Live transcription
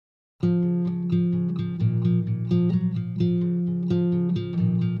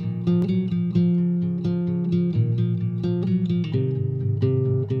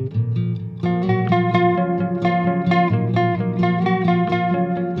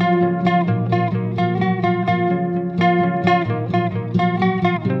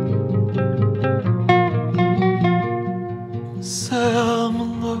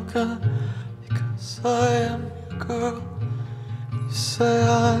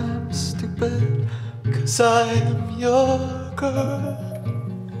I'm stupid, 'cause I am your girl.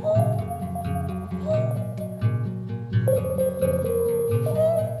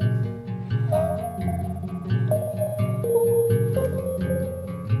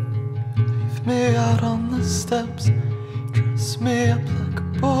 Leave me out on the steps, dress me up like a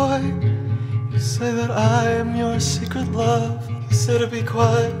boy. You say that I am your secret love. You say to be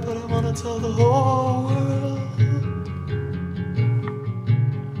quiet, but I wanna tell the whole world.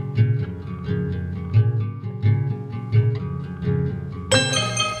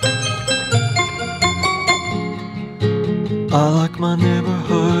 I like my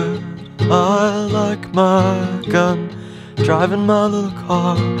neighborhood, I like my gun, driving my little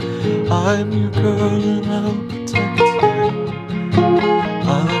car. I'm your girl and I'll protect you.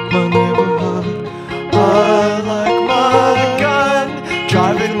 I like my neighborhood, I like my gun,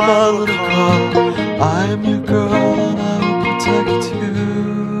 driving my little car. I'm your girl and I will protect you.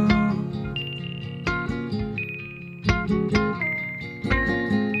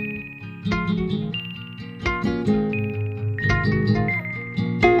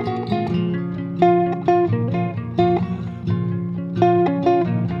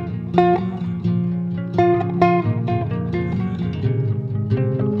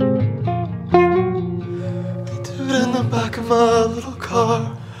 In the back of my little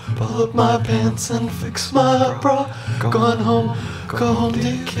car, pull up my pants and fix my bra. Going home, go home to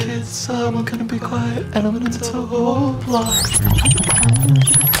your kids. I'm gonna be quiet and I'm gonna tell the whole block.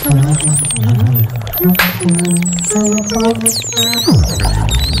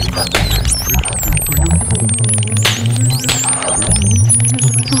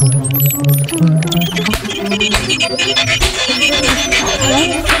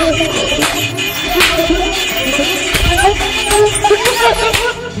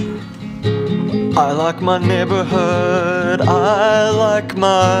 I like my neighborhood, I like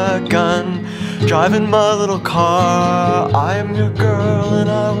my gun, driving my little car. I am your girl and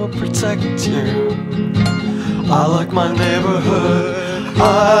I will protect you. I like my neighborhood,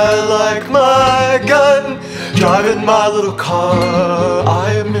 I like my gun, driving my little car.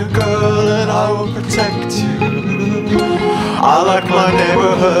 I am your girl and I will protect you. I like my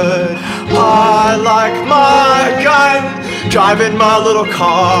neighborhood, I like my gun, driving my little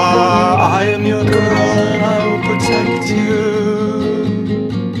car. I am your girl and I will protect you.